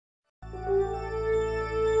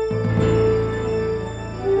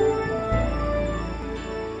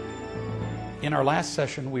In our last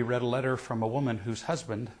session, we read a letter from a woman whose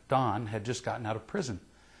husband, Don, had just gotten out of prison.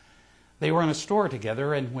 They were in a store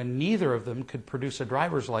together, and when neither of them could produce a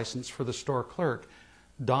driver's license for the store clerk,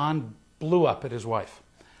 Don blew up at his wife.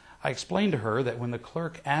 I explained to her that when the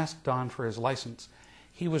clerk asked Don for his license,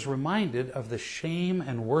 he was reminded of the shame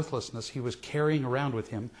and worthlessness he was carrying around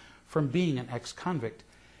with him from being an ex-convict.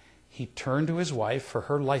 He turned to his wife for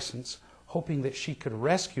her license, hoping that she could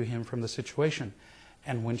rescue him from the situation,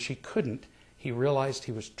 and when she couldn't, he realized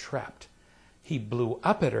he was trapped. He blew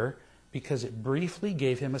up at her because it briefly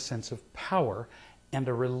gave him a sense of power and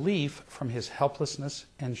a relief from his helplessness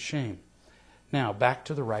and shame. Now, back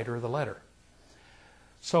to the writer of the letter.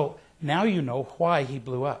 So, now you know why he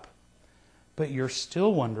blew up. But you're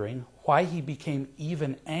still wondering why he became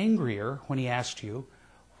even angrier when he asked you,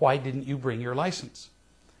 "Why didn't you bring your license?"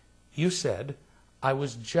 You said, "I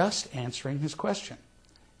was just answering his question."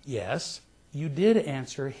 Yes, you did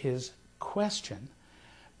answer his question,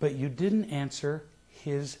 but you didn't answer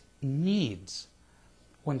his needs.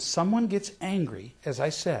 When someone gets angry, as I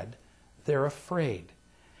said, they're afraid.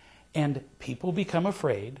 And people become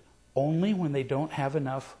afraid only when they don't have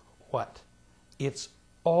enough what? It's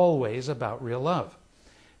always about real love.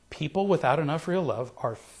 People without enough real love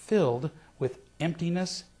are filled with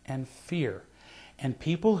emptiness and fear. And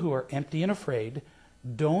people who are empty and afraid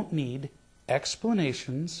don't need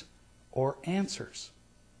explanations or answers.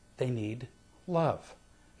 They need love.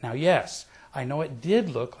 Now, yes, I know it did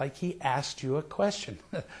look like he asked you a question.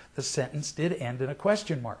 The sentence did end in a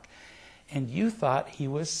question mark. And you thought he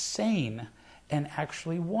was sane and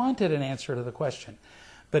actually wanted an answer to the question.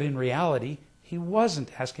 But in reality, he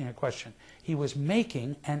wasn't asking a question. He was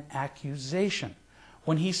making an accusation.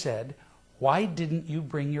 When he said, "Why didn't you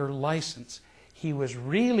bring your license?" he was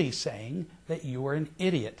really saying that you were an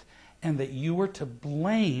idiot and that you were to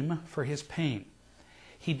blame for his pain.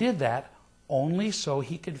 He did that only so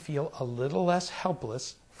he could feel a little less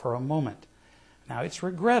helpless for a moment. Now, it's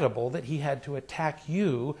regrettable that he had to attack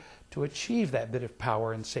you to achieve that bit of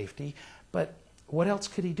power and safety, but what else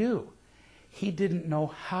could he do? He didn't know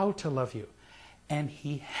how to love you, and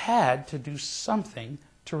he had to do something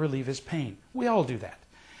to relieve his pain. We all do that.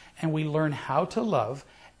 And we learn how to love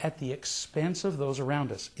at the expense of those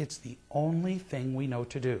around us. It's the only thing we know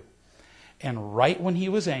to do. And right when he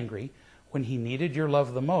was angry, when he needed your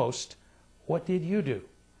love the most, what did you do?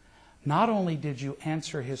 Not only did you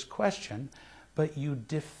answer his question, but you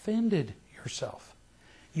defended yourself.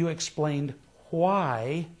 You explained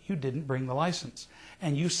why you didn't bring the license.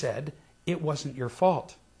 And you said it wasn't your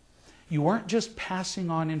fault. You weren't just passing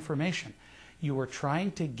on information. You were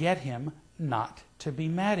trying to get him not to be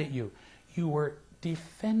mad at you. You were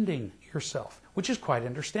defending yourself, which is quite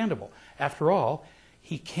understandable. After all,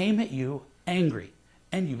 he came at you angry,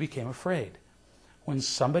 and you became afraid. When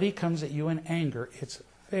somebody comes at you in anger, it's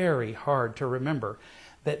very hard to remember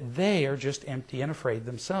that they are just empty and afraid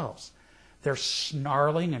themselves. They're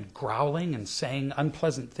snarling and growling and saying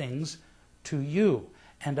unpleasant things to you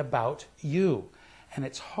and about you. And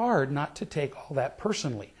it's hard not to take all that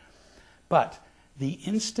personally. But the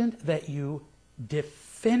instant that you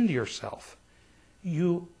defend yourself,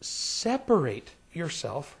 you separate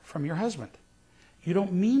yourself from your husband. You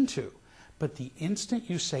don't mean to, but the instant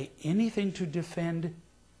you say anything to defend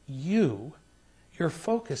you, your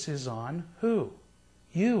focus is on who?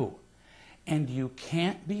 You. And you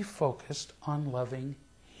can't be focused on loving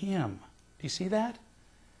him. Do you see that?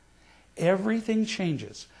 Everything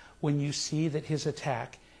changes when you see that his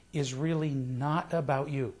attack is really not about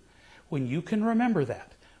you. When you can remember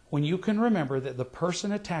that, when you can remember that the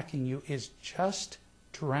person attacking you is just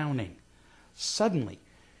drowning, suddenly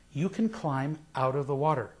you can climb out of the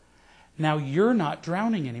water. Now you're not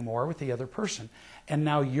drowning anymore with the other person, and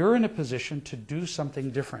now you're in a position to do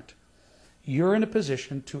something different. You're in a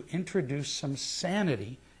position to introduce some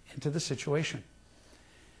sanity into the situation.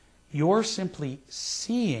 You're simply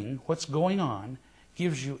seeing what's going on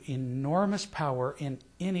gives you enormous power in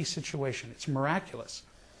any situation. It's miraculous.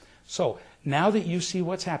 So now that you see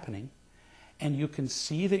what's happening, and you can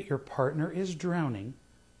see that your partner is drowning,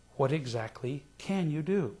 what exactly can you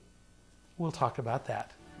do? We'll talk about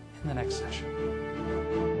that in the next session.